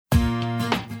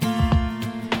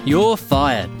You're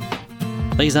fired.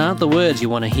 These aren't the words you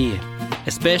want to hear,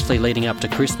 especially leading up to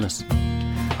Christmas.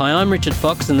 Hi, I'm Richard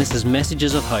Fox and this is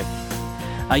Messages of Hope.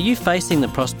 Are you facing the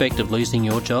prospect of losing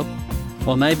your job?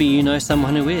 Or maybe you know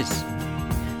someone who is.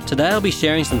 Today I'll be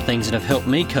sharing some things that have helped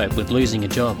me cope with losing a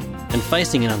job and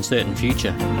facing an uncertain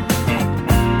future.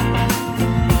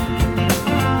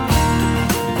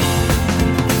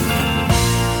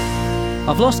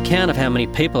 I've lost count of how many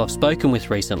people I've spoken with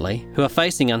recently who are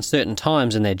facing uncertain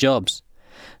times in their jobs.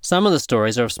 Some of the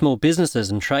stories are of small businesses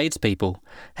and tradespeople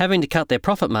having to cut their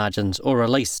profit margins or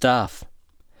release staff.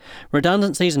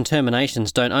 Redundancies and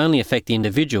terminations don't only affect the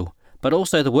individual, but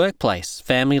also the workplace,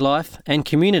 family life, and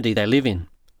community they live in.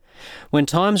 When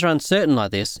times are uncertain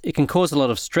like this, it can cause a lot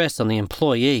of stress on the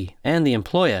employee and the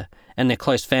employer and their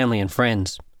close family and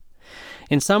friends.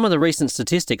 In some of the recent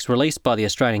statistics released by the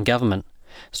Australian government,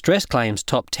 stress claims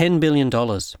topped $10 billion,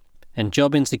 and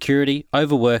job insecurity,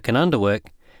 overwork and underwork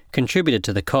contributed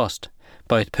to the cost,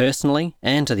 both personally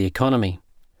and to the economy.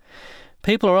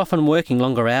 People are often working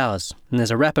longer hours, and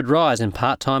there's a rapid rise in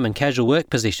part-time and casual work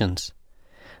positions.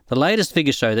 The latest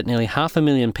figures show that nearly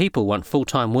 500,000 people want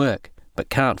full-time work, but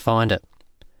can't find it.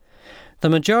 The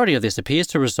majority of this appears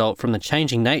to result from the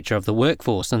changing nature of the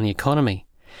workforce and the economy.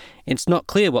 It's not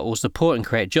clear what will support and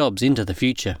create jobs into the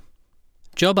future.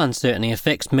 Job uncertainty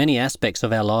affects many aspects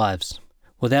of our lives.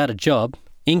 Without a job,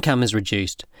 income is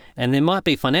reduced, and there might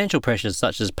be financial pressures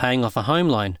such as paying off a home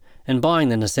loan and buying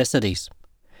the necessities.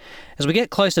 As we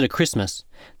get closer to Christmas,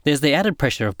 there's the added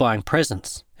pressure of buying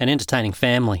presents and entertaining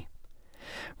family.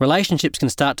 Relationships can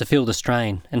start to feel the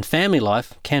strain, and family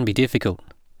life can be difficult.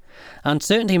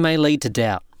 Uncertainty may lead to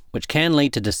doubt, which can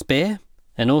lead to despair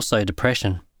and also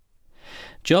depression.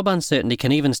 Job uncertainty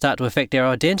can even start to affect our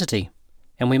identity,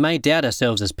 and we may doubt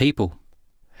ourselves as people.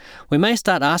 We may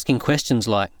start asking questions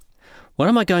like, what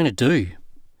am I going to do?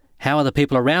 How are the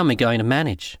people around me going to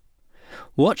manage?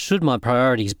 What should my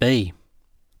priorities be?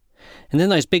 And then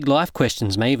those big life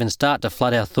questions may even start to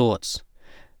flood our thoughts.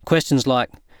 Questions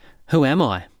like, who am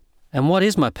I? And what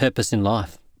is my purpose in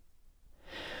life?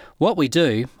 What we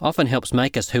do often helps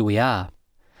make us who we are.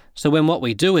 So when what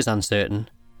we do is uncertain,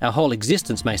 our whole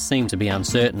existence may seem to be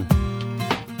uncertain.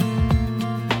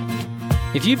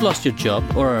 If you've lost your job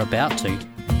or are about to,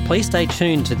 please stay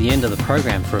tuned to the end of the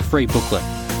program for a free booklet.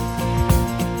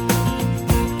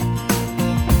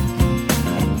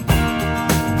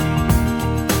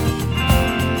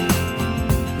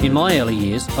 In my early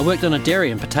years, I worked on a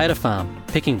dairy and potato farm,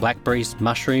 picking blackberries,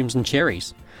 mushrooms and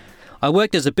cherries. I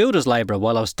worked as a builder's labourer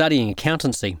while I was studying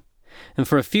accountancy, and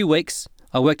for a few weeks,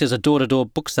 I worked as a door-to-door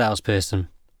book salesperson.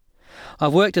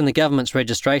 I've worked in the government's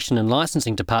registration and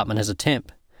licensing department as a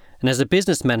temp, and as a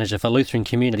business manager for Lutheran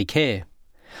Community Care.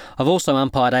 I've also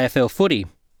umpired AFL footy.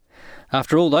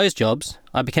 After all those jobs,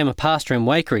 I became a pastor in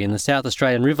Waikerie in the South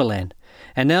Australian Riverland,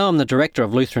 and now I'm the director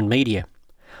of Lutheran Media.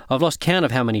 I've lost count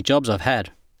of how many jobs I've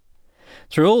had.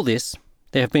 Through all this,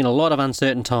 there have been a lot of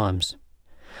uncertain times.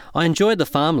 I enjoyed the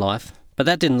farm life, but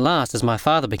that didn't last as my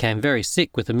father became very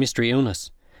sick with a mystery illness,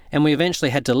 and we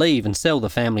eventually had to leave and sell the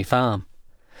family farm.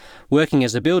 Working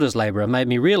as a builder's labourer made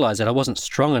me realise that I wasn't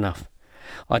strong enough.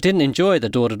 I didn't enjoy the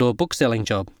door-to-door book-selling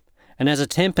job, and as a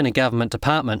temp in a government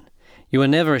department, you were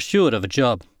never assured of a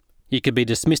job. You could be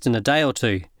dismissed in a day or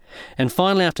two, and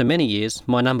finally after many years,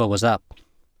 my number was up.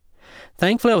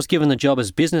 Thankfully I was given the job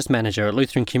as business manager at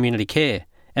Lutheran Community Care,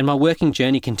 and my working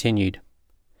journey continued.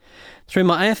 Through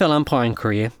my AFL umpiring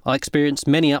career, I experienced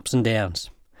many ups and downs.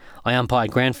 I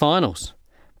umpired grand finals,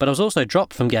 but I was also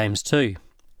dropped from games too.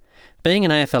 Being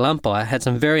an AFL umpire had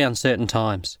some very uncertain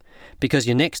times, because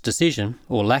your next decision,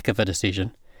 or lack of a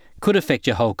decision, could affect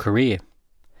your whole career.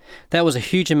 That was a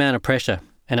huge amount of pressure,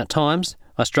 and at times,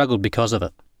 I struggled because of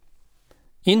it.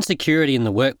 Insecurity in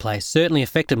the workplace certainly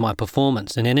affected my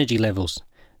performance and energy levels,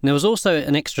 and there was also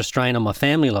an extra strain on my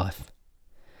family life.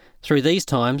 Through these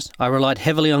times, I relied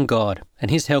heavily on God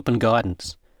and His help and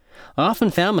guidance. I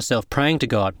often found myself praying to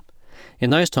God.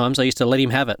 In those times, I used to let Him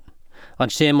have it.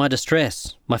 I'd share my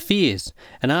distress, my fears,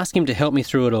 and ask Him to help me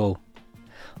through it all.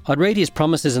 I'd read His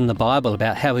promises in the Bible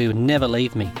about how He would never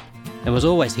leave me and was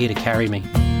always here to carry me.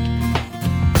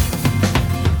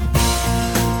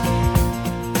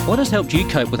 What has helped you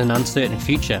cope with an uncertain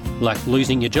future, like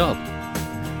losing your job?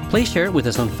 Please share it with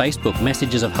us on Facebook,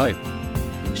 Messages of Hope.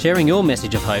 Sharing your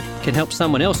message of hope can help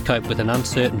someone else cope with an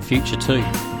uncertain future too.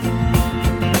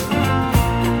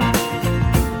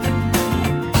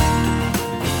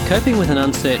 Coping with an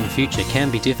uncertain future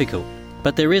can be difficult,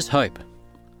 but there is hope.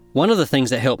 One of the things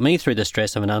that helped me through the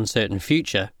stress of an uncertain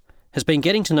future has been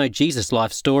getting to know Jesus'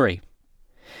 life story.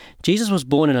 Jesus was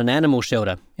born in an animal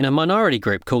shelter in a minority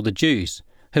group called the Jews,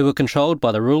 who were controlled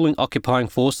by the ruling occupying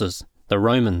forces, the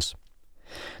Romans.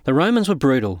 The Romans were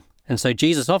brutal, and so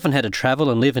Jesus often had to travel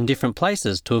and live in different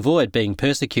places to avoid being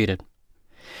persecuted.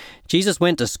 Jesus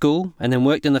went to school and then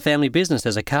worked in the family business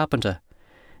as a carpenter.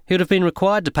 He would have been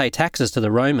required to pay taxes to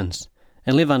the Romans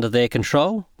and live under their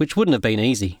control, which wouldn't have been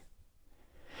easy.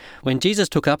 When Jesus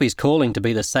took up his calling to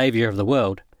be the Saviour of the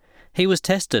world, he was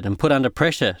tested and put under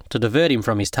pressure to divert him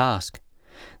from his task.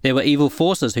 There were evil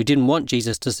forces who didn't want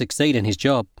Jesus to succeed in his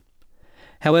job.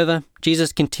 However,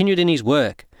 Jesus continued in his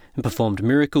work and performed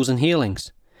miracles and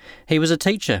healings. He was a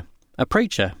teacher, a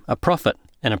preacher, a prophet,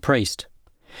 and a priest.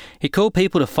 He called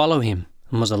people to follow him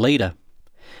and was a leader.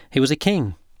 He was a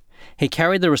king. He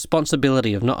carried the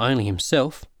responsibility of not only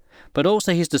himself, but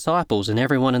also his disciples and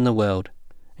everyone in the world,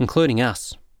 including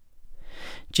us.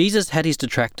 Jesus had his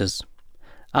detractors.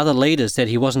 Other leaders said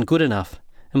he wasn't good enough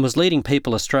and was leading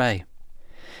people astray.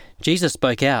 Jesus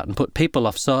spoke out and put people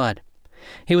offside.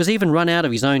 He was even run out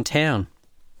of his own town.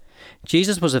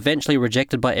 Jesus was eventually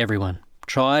rejected by everyone,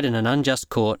 tried in an unjust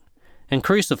court, and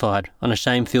crucified on a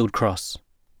shame-filled cross.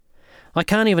 I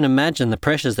can't even imagine the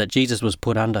pressures that Jesus was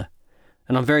put under,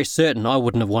 and I'm very certain I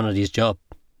wouldn't have wanted his job.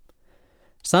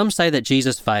 Some say that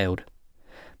Jesus failed,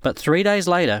 but 3 days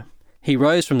later, he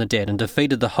rose from the dead and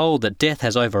defeated the hold that death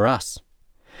has over us.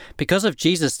 Because of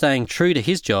Jesus staying true to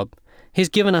his job, he's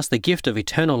given us the gift of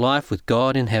eternal life with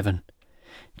God in heaven.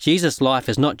 Jesus' life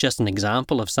is not just an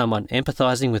example of someone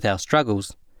empathizing with our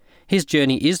struggles. His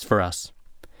journey is for us.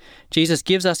 Jesus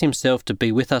gives us himself to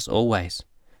be with us always,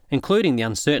 including the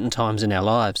uncertain times in our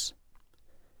lives.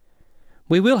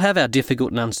 We will have our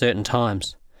difficult and uncertain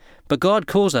times, but God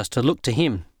calls us to look to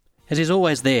him, as he's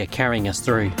always there carrying us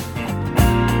through.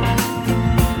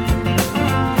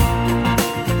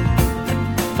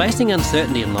 Facing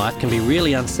uncertainty in life can be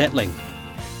really unsettling.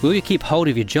 Will you keep hold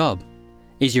of your job?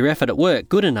 Is your effort at work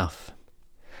good enough?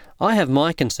 I have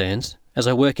my concerns as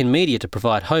I work in media to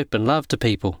provide hope and love to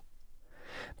people.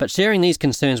 But sharing these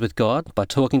concerns with God by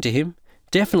talking to him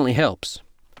definitely helps.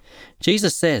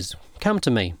 Jesus says, "Come to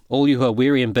me, all you who are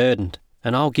weary and burdened,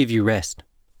 and I'll give you rest."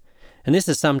 And this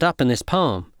is summed up in this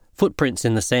poem, Footprints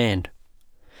in the Sand.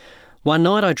 One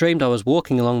night I dreamed I was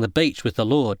walking along the beach with the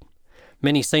Lord.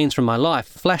 Many scenes from my life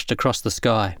flashed across the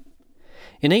sky.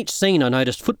 In each scene I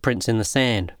noticed footprints in the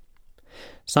sand.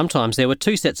 Sometimes there were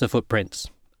 2 sets of footprints.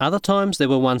 Other times there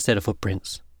were 1 set of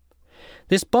footprints.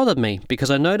 This bothered me because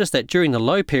I noticed that during the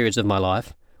low periods of my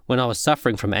life, when I was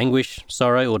suffering from anguish,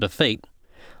 sorrow or defeat,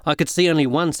 I could see only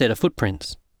 1 set of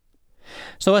footprints.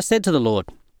 So I said to the Lord,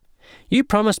 "You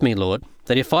promised me, Lord,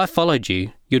 that if I followed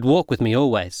you, you'd walk with me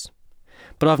always.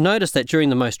 But I've noticed that during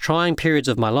the most trying periods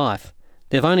of my life,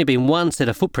 there've only been 1 set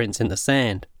of footprints in the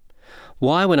sand.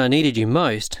 Why, when I needed you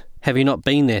most, have you not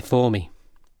been there for me?"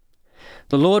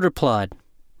 The Lord replied,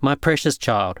 "My precious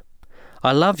child,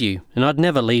 I love you and I'd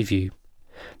never leave you.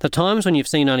 The times when you've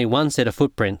seen only 1 set of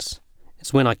footprints,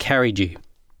 it's when I carried you."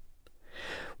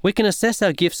 We can assess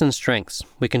our gifts and strengths.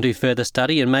 We can do further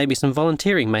study and maybe some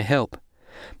volunteering may help.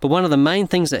 But one of the main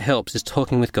things that helps is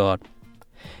talking with God.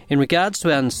 In regards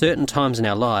to our uncertain times in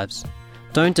our lives,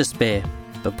 don't despair,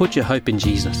 but put your hope in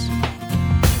Jesus.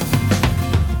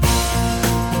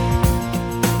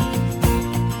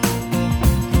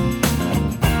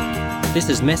 This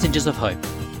is Messages of Hope.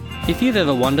 If you've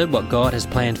ever wondered what God has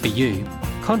planned for you,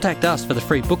 contact us for the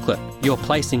free booklet, Your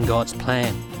Place in God's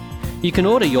Plan. You can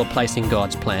order Your Place in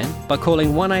God's Plan by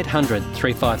calling 1-800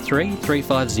 353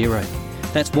 350.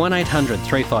 That's 1-800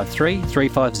 353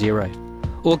 350.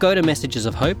 Or go to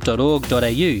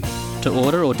messagesofhope.org.au to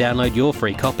order or download your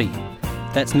free copy.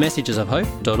 That's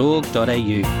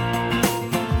messagesofhope.org.au.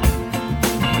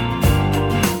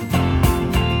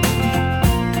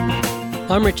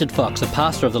 I'm Richard Fox, a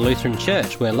pastor of the Lutheran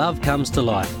Church where love comes to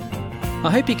life.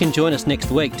 I hope you can join us next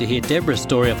week to hear Deborah's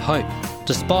story of hope,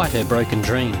 despite her broken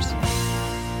dreams.